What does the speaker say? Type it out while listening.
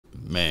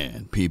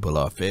Man, people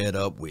are fed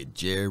up with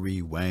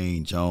Jerry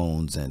Wayne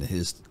Jones and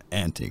his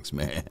antics,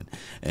 man.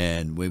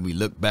 And when we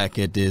look back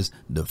at this,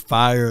 the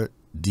Fire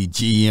the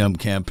GM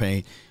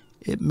campaign,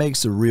 it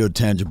makes a real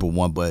tangible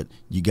one, but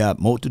you got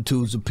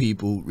multitudes of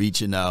people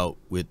reaching out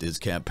with this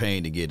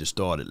campaign to get it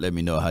started. Let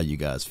me know how you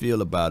guys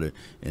feel about it.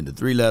 And the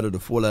 3-letter, the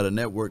 4-letter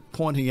network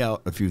pointing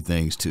out a few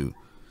things too.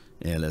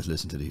 And let's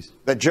listen to these.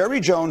 That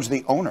Jerry Jones,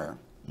 the owner,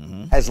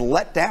 has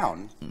let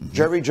down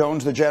Jerry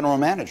Jones, the general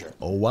manager.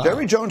 Oh, wow.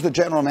 Jerry Jones, the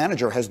general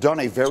manager, has done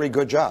a very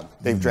good job.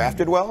 They've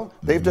drafted well.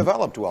 They've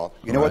developed well.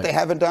 You know what they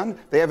haven't done?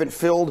 They haven't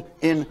filled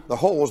in the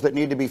holes that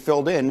need to be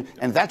filled in,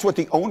 and that's what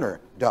the owner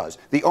does.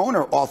 The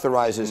owner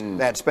authorizes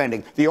that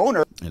spending. The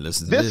owner... And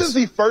listen to this is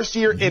the first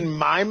year in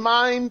my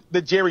mind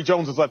that Jerry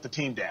Jones has let the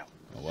team down.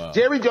 Oh, wow.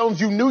 Jerry Jones,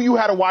 you knew you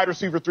had a wide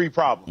receiver 3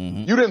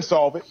 problem. You didn't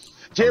solve it.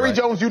 Jerry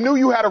Jones, you knew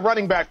you had a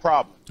running back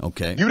problem.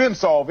 Okay. You didn't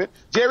solve it.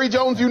 Jerry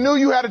Jones, you knew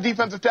you had a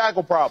defensive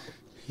tackle problem.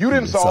 You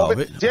didn't solve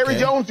it. Jerry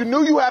Jones, you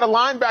knew you had a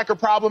linebacker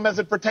problem as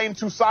it pertained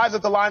to size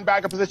at the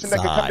linebacker position that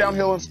could come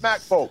downhill and smack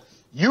folk.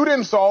 You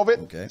didn't solve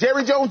it.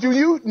 Jerry Jones,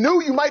 you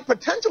knew you might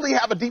potentially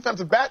have a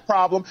defensive back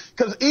problem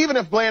because even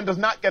if Bland does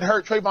not get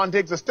hurt, Trayvon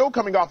Diggs is still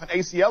coming off an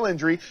ACL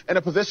injury in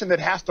a position that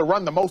has to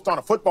run the most on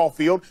a football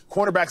field.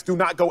 Cornerbacks do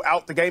not go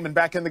out the game and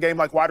back in the game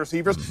like wide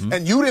receivers,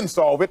 and you didn't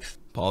solve it.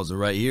 Pause it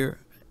right here.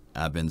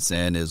 I've been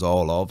saying this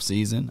all off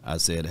season. I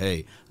said,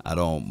 hey, I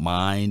don't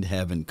mind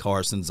having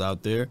Carsons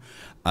out there.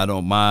 I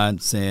don't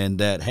mind saying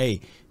that,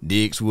 hey,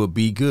 Diggs will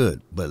be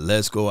good, but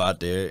let's go out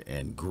there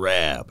and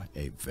grab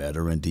a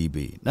veteran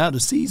DB. Now,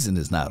 the season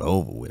is not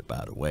over with,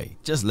 by the way.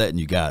 Just letting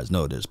you guys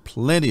know there's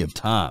plenty of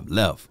time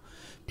left.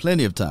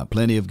 Plenty of time,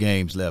 plenty of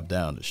games left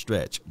down the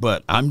stretch.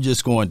 But I'm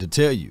just going to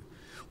tell you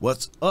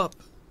what's up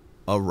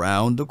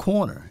around the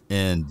corner,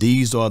 and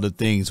these are the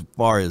things as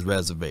far as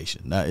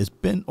reservation. Now, it's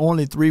been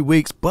only 3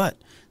 weeks, but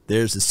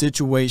there's a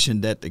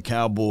situation that the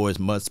Cowboys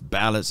must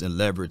balance and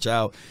leverage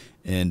out,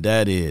 and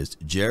that is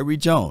Jerry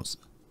Jones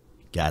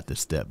got to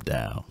step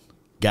down,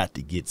 got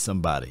to get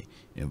somebody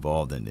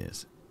involved in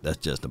this. That's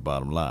just the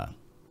bottom line.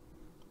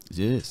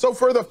 Yes. So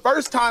for the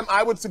first time,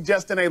 I would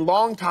suggest in a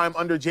long time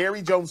under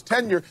Jerry Jones'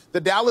 tenure,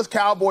 the Dallas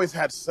Cowboys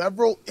had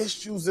several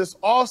issues this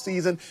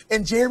offseason,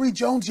 and Jerry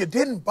Jones, you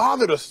didn't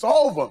bother to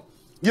solve them.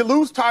 You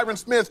lose Tyron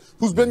Smith,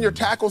 who's been your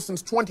tackle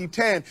since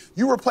 2010.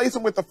 You replace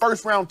him with the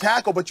first-round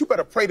tackle, but you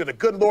better pray to the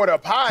good Lord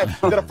up high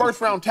that a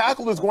first-round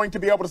tackle is going to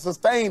be able to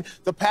sustain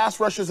the pass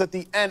rushers that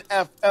the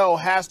NFL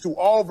has to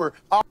offer.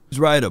 He's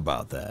right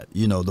about that.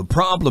 You know, the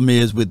problem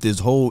is with this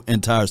whole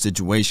entire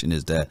situation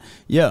is that,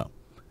 yeah,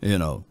 you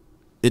know,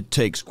 it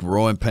takes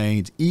growing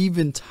pains.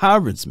 Even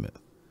Tyron Smith,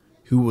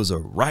 who was a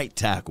right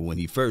tackle when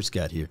he first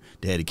got here,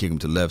 they had to kick him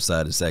to the left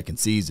side the second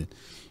season.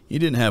 He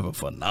didn't have a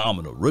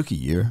phenomenal rookie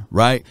year,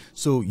 right?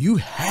 So you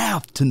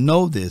have to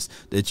know this,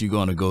 that you're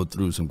going to go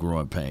through some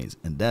growing pains.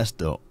 And that's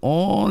the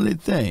only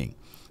thing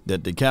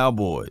that the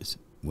Cowboys,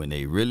 when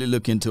they really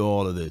look into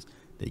all of this,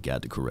 they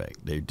got to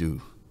correct. They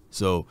do.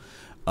 So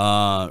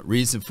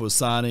reason for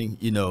signing,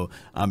 you know,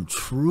 I'm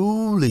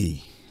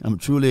truly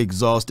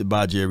exhausted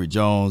by Jerry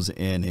Jones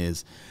and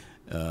his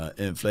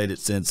inflated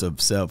sense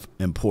of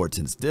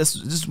self-importance. This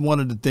is one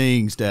of the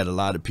things that a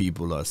lot of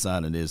people are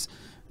signing this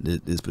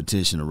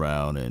petition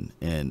around,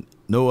 and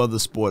no other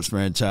sports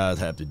franchise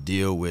have to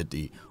deal with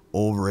the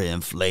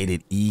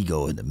overinflated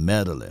ego and the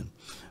meddling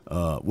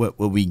what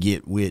we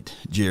get with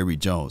Jerry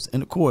Jones.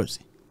 And of course,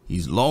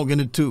 he's long in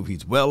the tooth,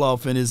 he's well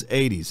off in his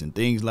 80s and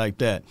things like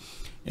that,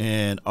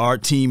 and our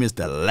team is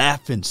the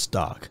laughing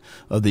stock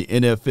of the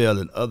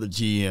NFL, and other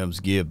GMs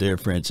give their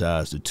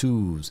franchise the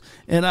tools.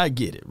 And I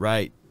get it,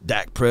 right?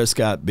 Dak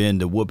Prescott been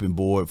the whooping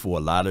board for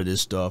a lot of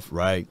this stuff,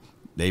 right?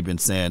 They've been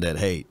saying that,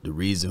 hey, the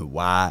reason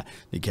why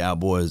the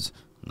Cowboys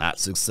not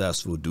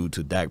successful due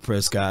to Dak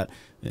Prescott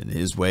and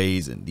his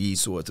ways and these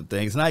sorts of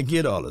things. And I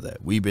get all of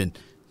that. We've been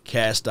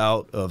cast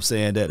out of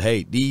saying that,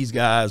 hey, these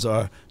guys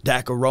are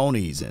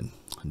Dakaronis and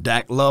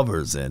Dak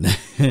lovers and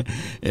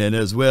and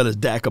as well as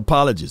Dak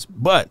apologists.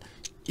 But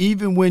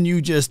even when you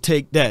just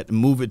take that and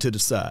move it to the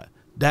side,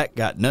 Dak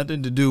got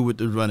nothing to do with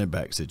the running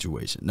back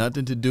situation,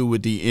 nothing to do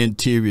with the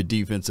interior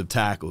defensive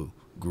tackle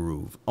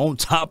groove. On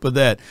top of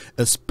that,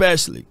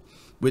 especially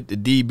with the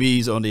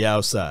DBs on the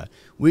outside,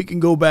 we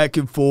can go back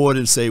and forth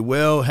and say,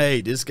 well,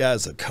 hey, this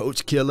guy's a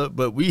coach killer,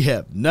 but we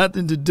have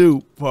nothing to do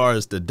as far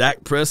as the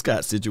Dak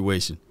Prescott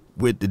situation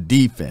with the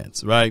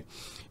defense, right?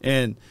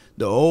 And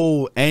the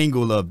whole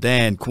angle of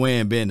Dan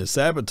Quinn being the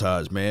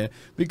sabotage man,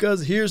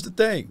 because here's the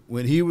thing,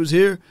 when he was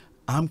here,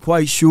 I'm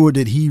quite sure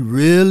that he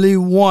really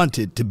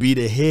wanted to be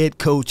the head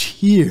coach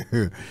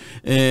here.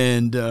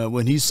 And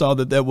when he saw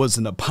that that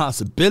wasn't a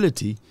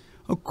possibility,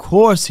 of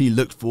course he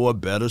looked for a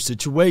better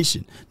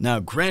situation. Now,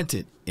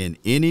 granted, in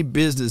any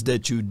business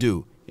that you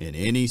do, in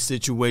any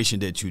situation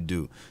that you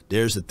do,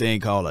 there's a thing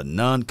called a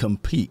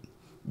non-compete.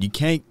 You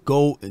can't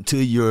go into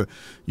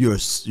your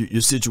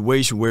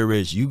situation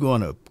whereas you're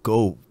going to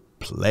go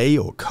play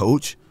or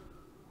coach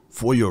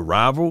for your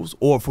rivals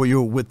or for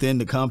your within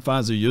the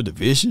confines of your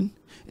division.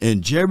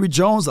 And Jerry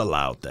Jones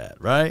allowed that,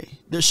 right?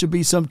 There should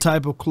be some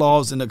type of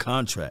clause in the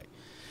contract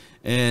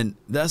And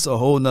that's a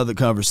whole nother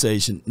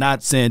conversation.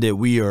 Not saying that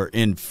we are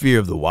in fear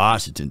of the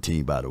Washington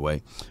team, by the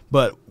way.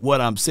 But what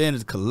I'm saying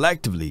is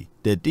collectively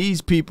that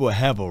these people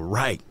have a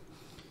right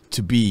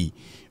to be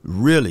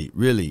really,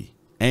 really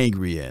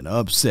angry and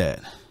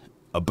upset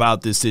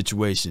about this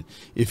situation.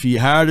 If he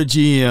hired a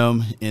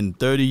GM in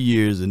 30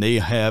 years and they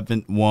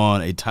haven't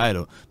won a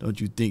title, don't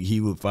you think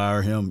he would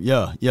fire him?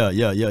 Yeah.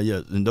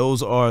 And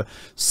those are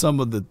some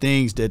of the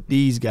things that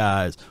these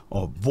guys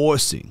are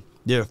voicing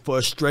their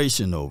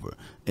frustration over.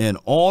 And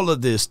all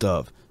of this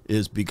stuff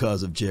is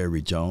because of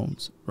Jerry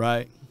Jones,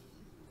 right?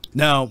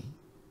 Now,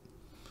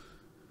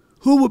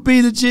 who would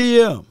be the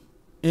GM?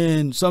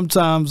 And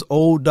sometimes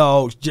old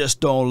dogs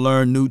just don't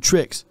learn new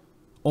tricks.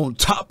 On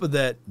top of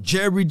that,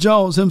 Jerry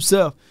Jones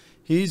himself,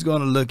 he's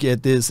going to look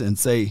at this and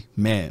say,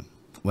 man,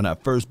 when I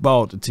first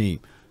bought the team,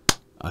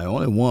 I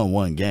only won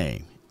one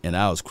game and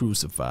I was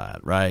crucified,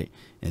 right?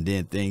 And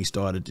then things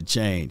started to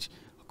change.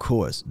 Of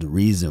course, the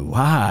reason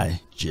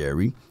why,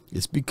 Jerry,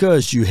 is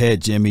because you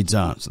had Jimmy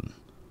Johnson.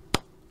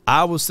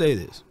 I will say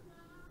this.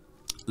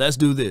 Let's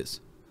do this.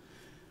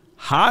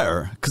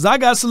 Hire, because I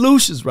got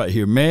solutions right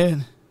here,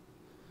 man.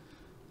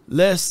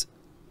 Let's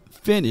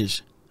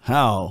finish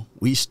how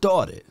we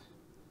started.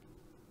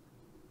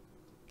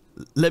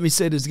 Let me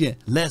say this again.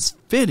 Let's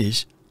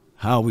finish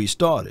how we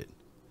started.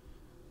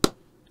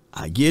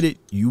 I get it.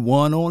 You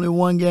won only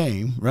one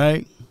game,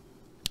 right?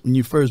 When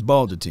you first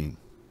bought the team.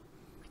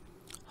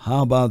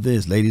 How about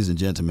this, ladies and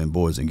gentlemen,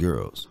 boys and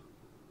girls?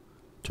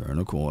 Turn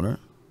a corner,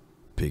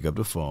 pick up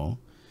the phone,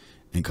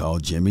 and call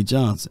Jimmy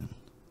Johnson.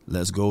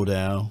 Let's go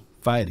down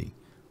fighting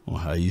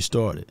on how you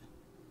started.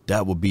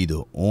 That would be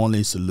the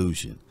only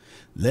solution.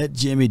 Let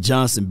Jimmy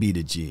Johnson be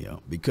the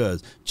GM,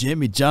 because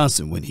Jimmy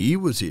Johnson, when he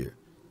was here,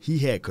 he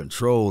had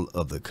control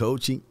of the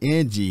coaching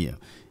and GM.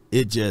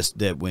 It just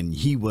that when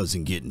he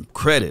wasn't getting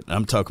credit,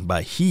 I'm talking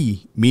about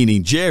he,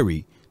 meaning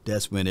Jerry,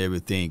 that's when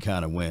everything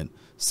kind of went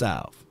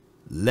south.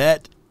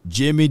 Let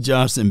Jimmy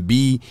Johnson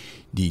be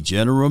the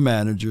general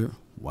manager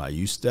while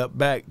you step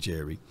back,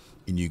 Jerry,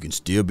 and you can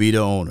still be the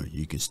owner.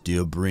 You can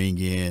still bring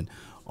in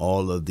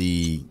all of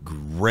the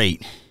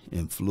great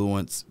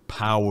influence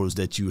powers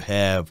that you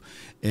have,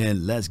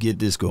 and let's get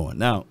this going.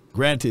 Now,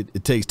 granted,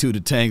 it takes two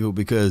to tango,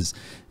 because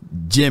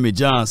Jimmy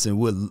Johnson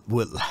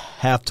would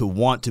have to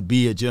want to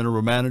be a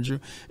general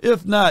manager.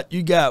 If not,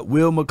 you got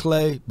Will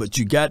McClay, but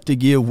you got to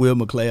give Will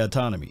McClay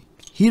autonomy.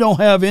 He don't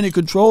have any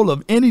control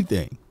of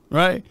anything,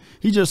 right?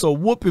 He's just a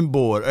whooping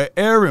boy, an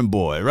errand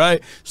boy,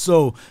 right?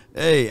 So,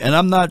 hey, and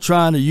I'm not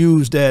trying to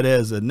use that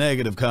as a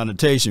negative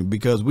connotation,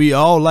 because we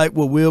all like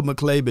what Will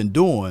McClay been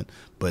doing,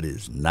 but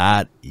it's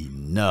not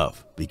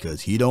enough,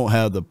 because he don't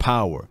have the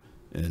power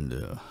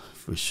and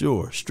for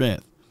sure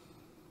strength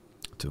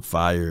to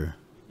fire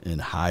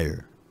and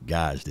hire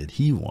guys that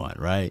he want,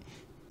 right?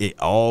 It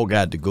all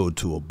got to go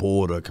to a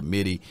board or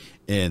committee,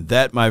 and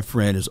that, my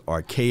friend, is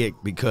archaic,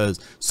 because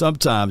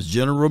sometimes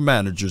general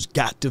managers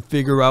got to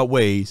figure out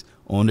ways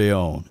on their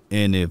own,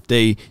 and if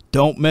they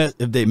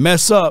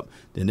mess up,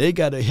 then they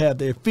got to have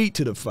their feet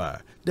to the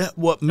fire. That's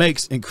what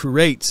makes and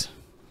creates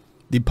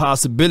the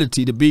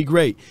possibility to be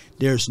great.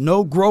 There's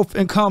no growth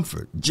in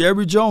comfort.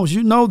 Jerry Jones,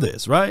 you know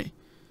this, right?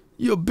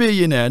 You're a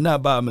billionaire,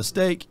 not by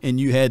mistake, and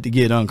you had to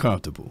get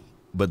uncomfortable.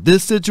 But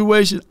this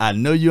situation, I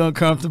know you're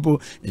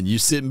uncomfortable, and you're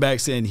sitting back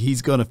saying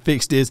he's going to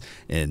fix this,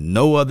 and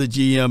no other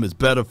GM is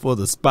better for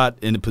the spot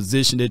in the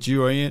position that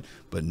you are in,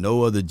 but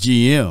no other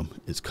GM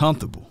is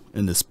comfortable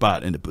in the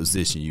spot in the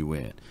position you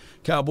in.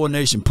 Cowboy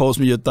Nation, post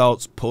me your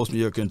thoughts, post me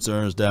your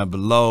concerns down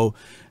below.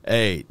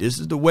 Hey, this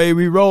is the way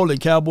we roll in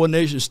Cowboy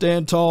Nation.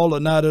 Stand tall or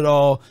not at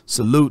all.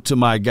 Salute to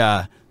my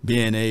guy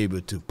being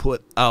able to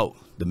put out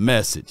the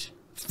message.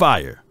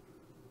 Fire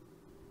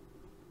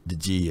the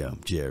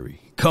GM,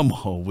 Jerry. Come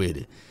on with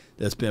it.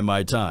 That's been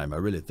my time. I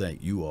really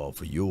thank you all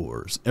for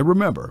yours. And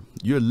remember,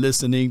 you're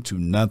listening to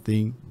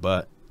nothing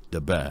but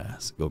the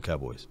best. Go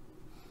Cowboys.